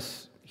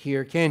notice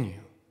here, can you,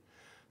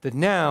 that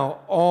now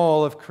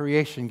all of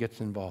creation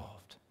gets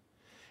involved.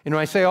 And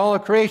when I say all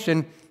of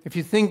creation, if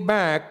you think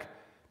back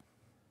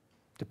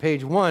to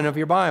page 1 of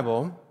your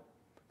Bible,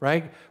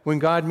 right? When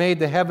God made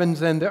the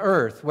heavens and the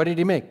earth, what did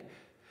he make?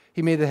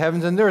 He made the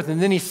heavens and the earth,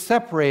 and then he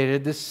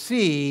separated the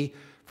sea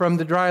from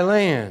the dry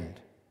land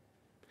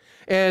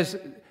as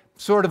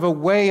sort of a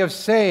way of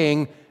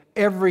saying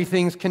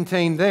everything's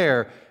contained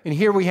there. And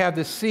here we have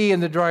the sea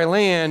and the dry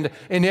land,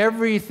 and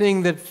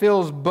everything that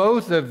fills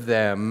both of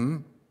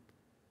them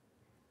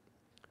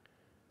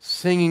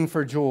singing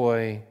for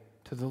joy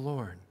to the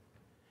Lord.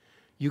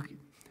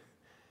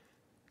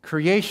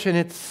 Creation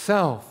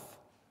itself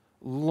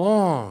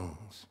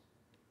longs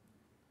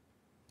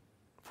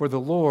for the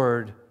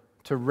Lord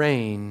to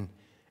reign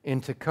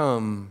and to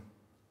come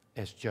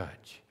as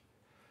judge.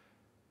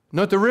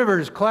 Note the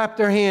rivers clap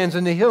their hands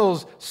and the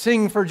hills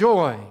sing for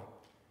joy.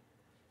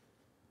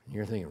 And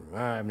you're thinking,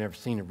 I've never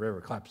seen a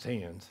river clap its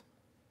hands.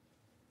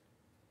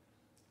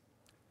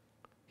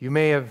 You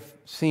may have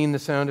seen the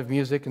sound of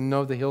music and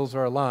know the hills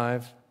are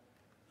alive,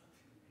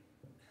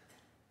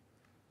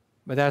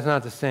 but that's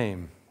not the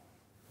same.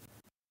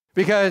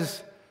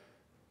 Because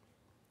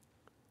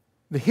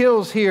the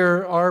hills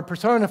here are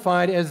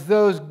personified as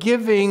those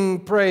giving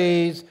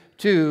praise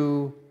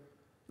to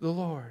the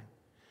Lord.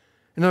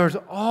 In other words,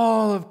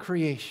 all of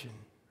creation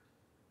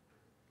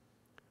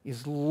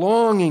is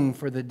longing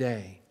for the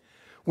day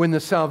when the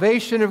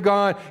salvation of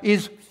God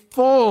is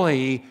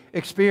fully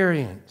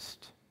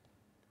experienced.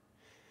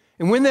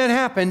 And when that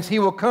happens, he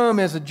will come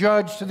as a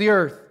judge to the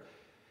earth.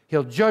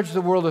 He'll judge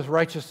the world with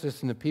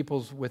righteousness and the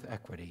peoples with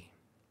equity.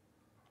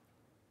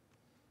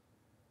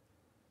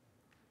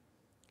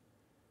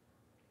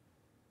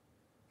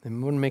 And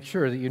we want to make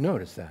sure that you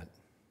notice that.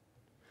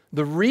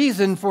 The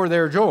reason for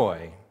their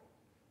joy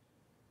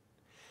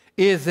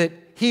is that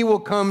he will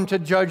come to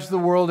judge the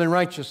world in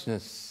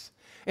righteousness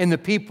and the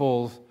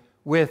peoples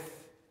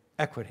with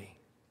equity.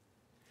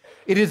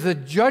 It is the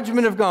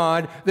judgment of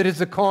God that is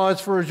the cause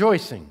for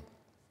rejoicing.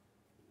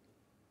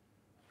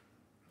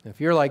 If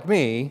you're like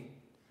me,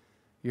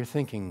 you're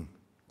thinking,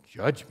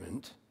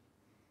 judgment?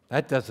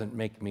 That doesn't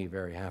make me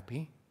very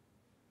happy.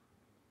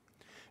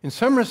 In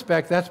some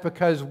respect, that's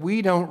because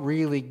we don't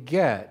really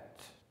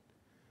get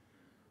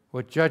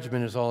what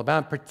judgment is all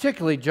about,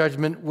 particularly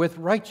judgment with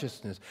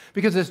righteousness.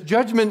 Because this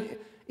judgment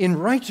in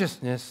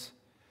righteousness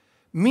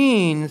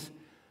means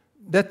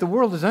that the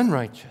world is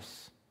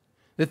unrighteous,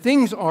 that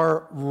things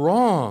are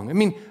wrong. I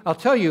mean, I'll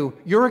tell you,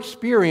 your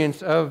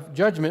experience of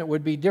judgment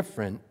would be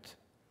different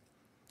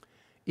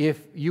if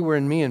you were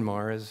in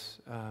Myanmar, as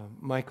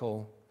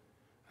Michael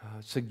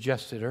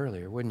suggested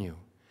earlier, wouldn't you?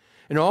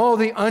 And all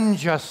the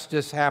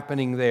injustice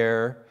happening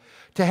there,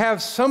 to have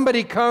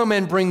somebody come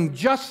and bring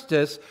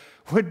justice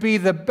would be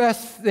the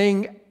best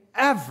thing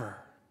ever.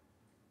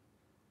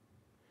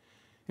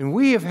 And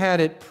we have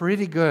had it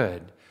pretty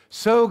good,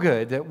 so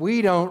good that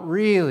we don't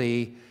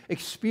really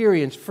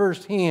experience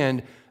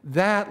firsthand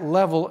that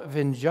level of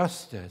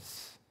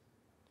injustice.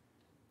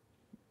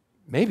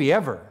 Maybe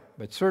ever,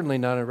 but certainly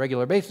not on a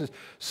regular basis,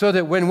 so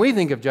that when we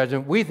think of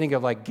judgment, we think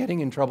of like getting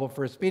in trouble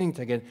for a speeding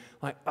ticket,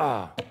 like,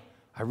 I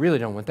really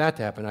don't want that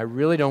to happen. I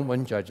really don't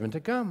want judgment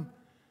to come.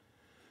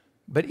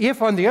 But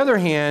if, on the other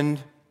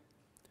hand,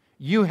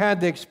 you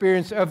had the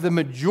experience of the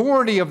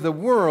majority of the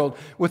world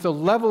with the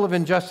level of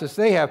injustice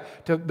they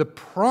have, to the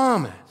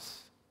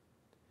promise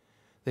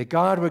that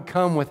God would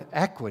come with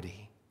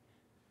equity,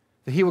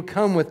 that He would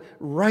come with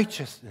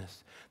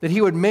righteousness, that He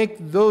would make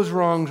those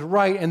wrongs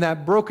right, and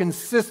that broken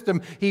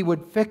system, He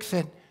would fix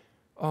it.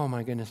 Oh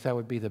my goodness, that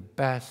would be the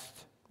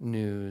best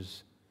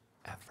news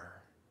ever.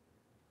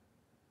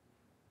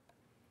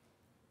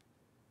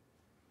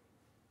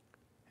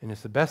 And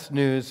it's the best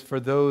news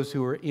for those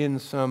who are in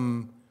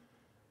some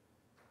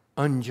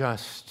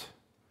unjust,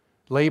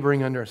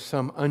 laboring under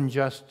some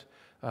unjust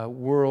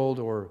world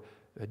or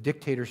a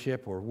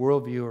dictatorship or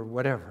worldview or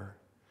whatever.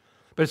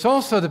 But it's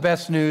also the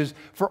best news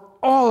for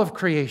all of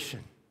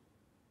creation.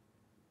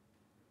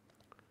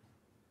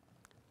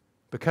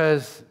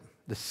 Because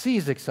the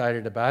sea's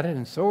excited about it,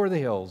 and so are the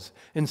hills,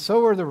 and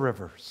so are the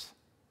rivers.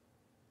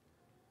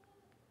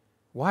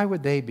 Why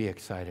would they be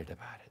excited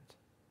about it?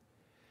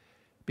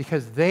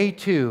 Because they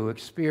too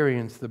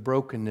experience the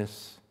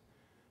brokenness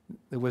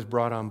that was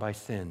brought on by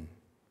sin.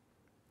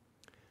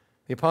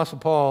 The Apostle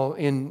Paul,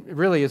 in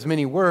really as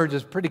many words,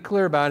 is pretty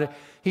clear about it.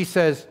 He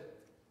says,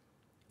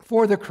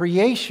 "For the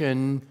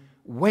creation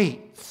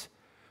waits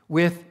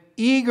with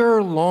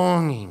eager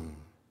longing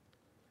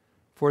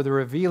for the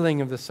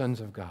revealing of the sons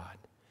of God.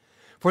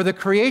 For the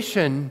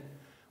creation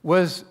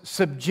was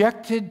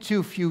subjected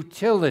to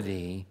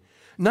futility,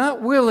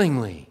 not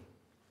willingly,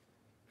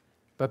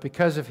 but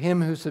because of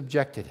Him who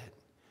subjected it,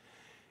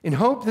 in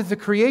hope that the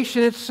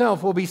creation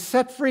itself will be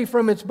set free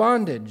from its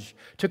bondage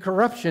to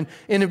corruption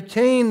and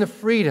obtain the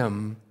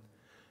freedom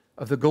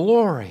of the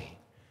glory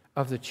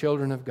of the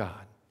children of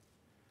God.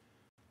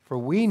 For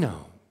we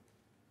know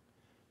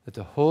that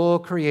the whole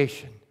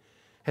creation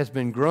has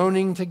been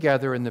groaning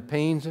together in the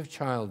pains of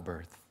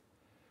childbirth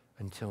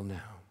until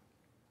now."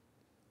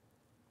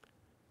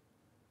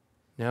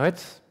 Now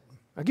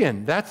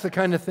again, that's the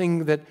kind of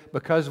thing that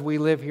because we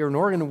live here in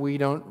Oregon, we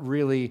don't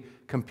really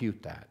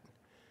compute that.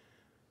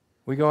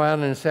 We go out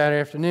on a Saturday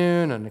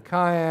afternoon on a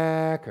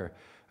kayak or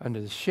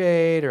under the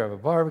shade or have a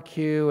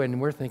barbecue,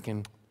 and we're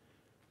thinking,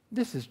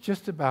 this is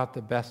just about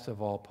the best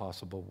of all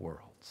possible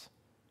worlds.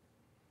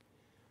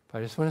 But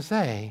I just want to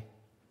say,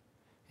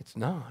 it's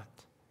not.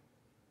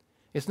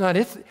 It's not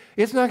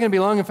going to be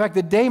long. In fact,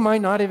 the day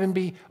might not even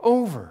be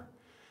over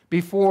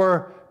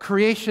before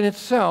creation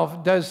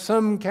itself does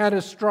some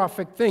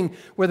catastrophic thing,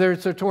 whether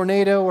it's a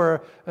tornado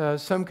or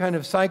some kind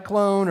of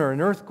cyclone or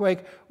an earthquake,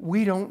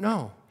 we don't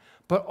know.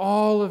 But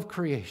all of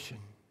creation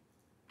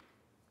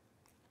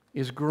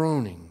is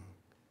groaning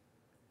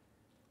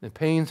the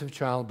pains of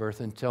childbirth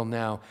until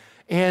now,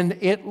 and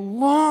it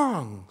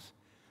longs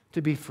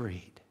to be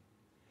freed.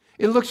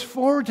 It looks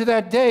forward to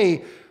that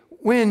day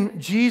when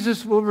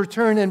Jesus will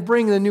return and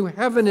bring the new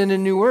heaven and a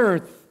new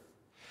earth,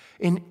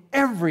 and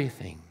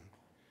everything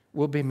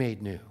will be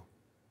made new.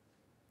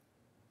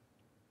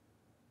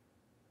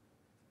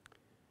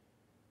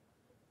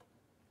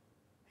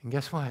 And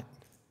guess what?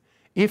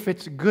 If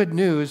it's good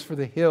news for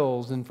the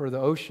hills and for the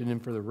ocean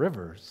and for the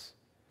rivers,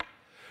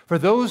 for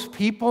those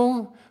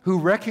people who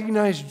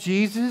recognize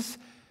Jesus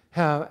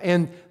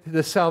and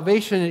the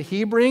salvation that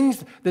He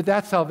brings,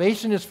 that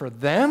salvation is for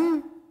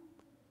them,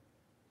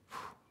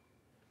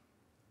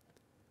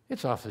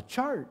 it's off the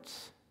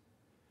charts.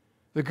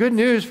 The good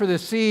news for the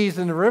seas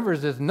and the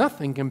rivers is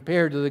nothing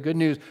compared to the good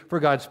news for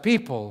God's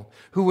people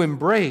who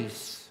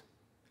embrace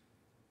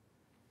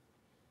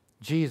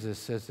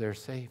Jesus as their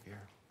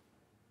Savior.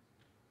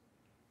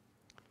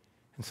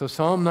 And so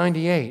Psalm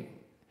 98,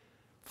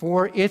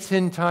 for its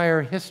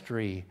entire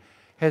history,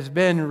 has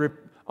been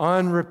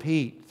on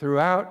repeat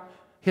throughout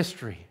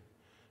history,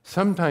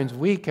 sometimes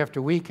week after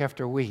week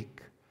after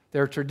week.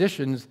 There are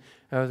traditions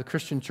of the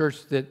Christian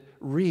church that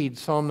read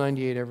Psalm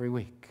 98 every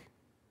week.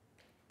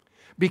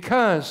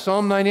 Because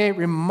Psalm 98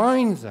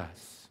 reminds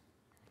us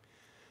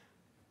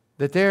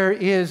that there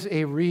is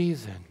a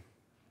reason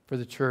for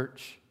the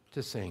church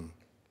to sing.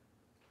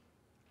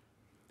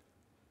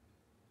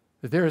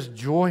 That there is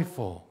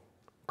joyful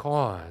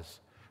cause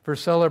for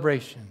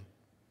celebration.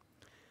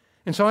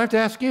 And so I have to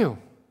ask you,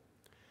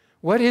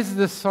 what is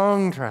the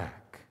song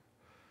track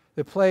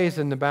that plays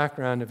in the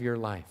background of your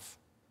life?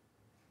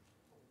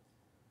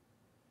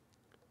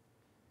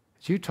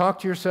 As you talk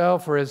to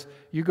yourself or as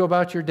you go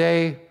about your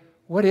day,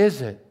 what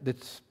is it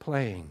that's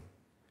playing?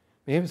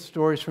 Maybe it's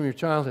stories from your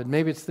childhood.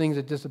 Maybe it's things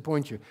that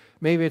disappoint you.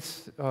 Maybe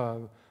it's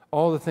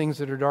all the things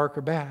that are dark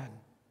or bad.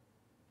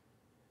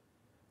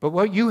 But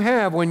what you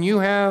have when you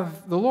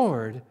have the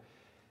Lord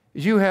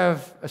is you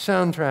have a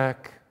soundtrack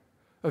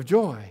of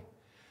joy.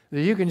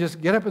 That you can just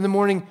get up in the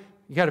morning,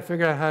 You got to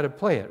figure out how to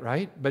play it,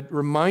 right? But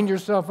remind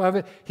yourself of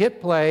it, hit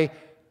play,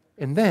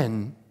 and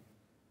then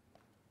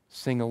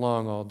sing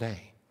along all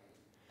day.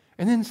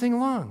 And then sing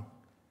along.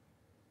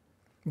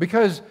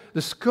 Because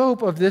the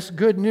scope of this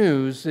good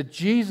news that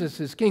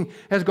Jesus is King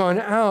has gone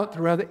out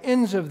throughout the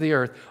ends of the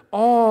earth.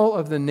 All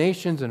of the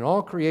nations and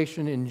all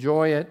creation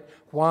enjoy it.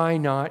 Why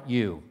not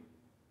you?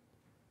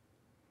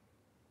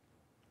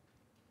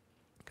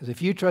 Because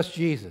if you trust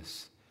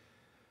Jesus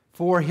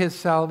for his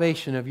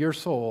salvation of your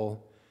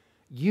soul,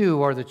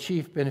 you are the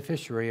chief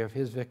beneficiary of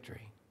his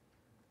victory.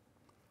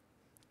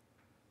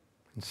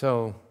 And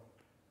so,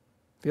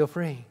 feel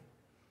free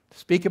to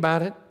speak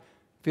about it.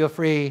 Feel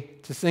free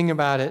to sing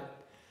about it.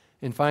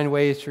 And find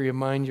ways to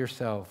remind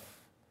yourself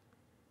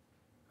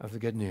of the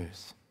good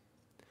news.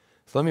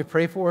 So let me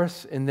pray for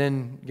us, and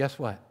then guess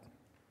what?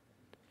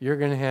 You're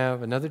going to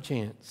have another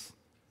chance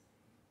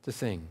to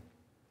sing.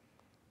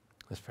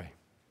 Let's pray.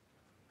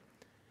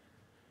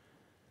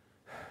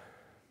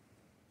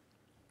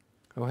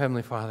 Oh,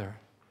 Heavenly Father,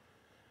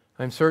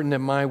 I'm certain that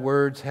my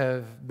words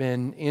have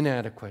been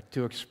inadequate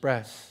to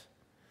express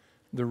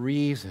the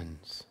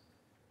reasons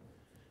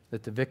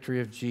that the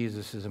victory of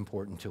Jesus is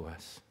important to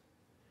us.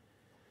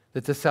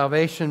 That the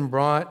salvation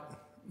brought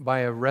by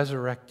a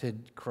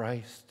resurrected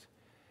Christ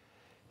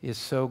is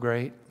so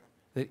great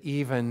that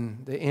even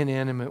the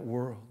inanimate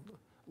world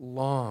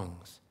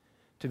longs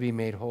to be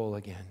made whole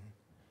again.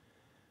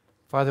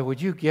 Father,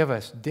 would you give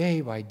us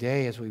day by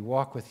day as we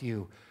walk with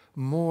you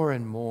more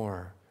and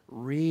more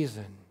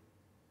reason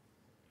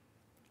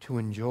to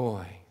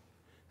enjoy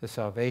the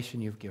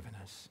salvation you've given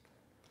us.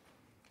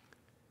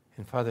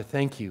 And Father,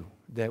 thank you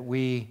that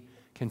we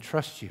can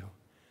trust you.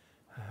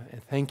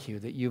 And thank you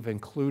that you've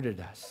included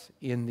us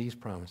in these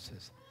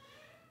promises.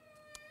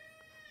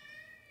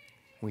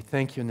 We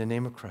thank you in the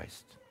name of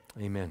Christ.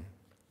 Amen.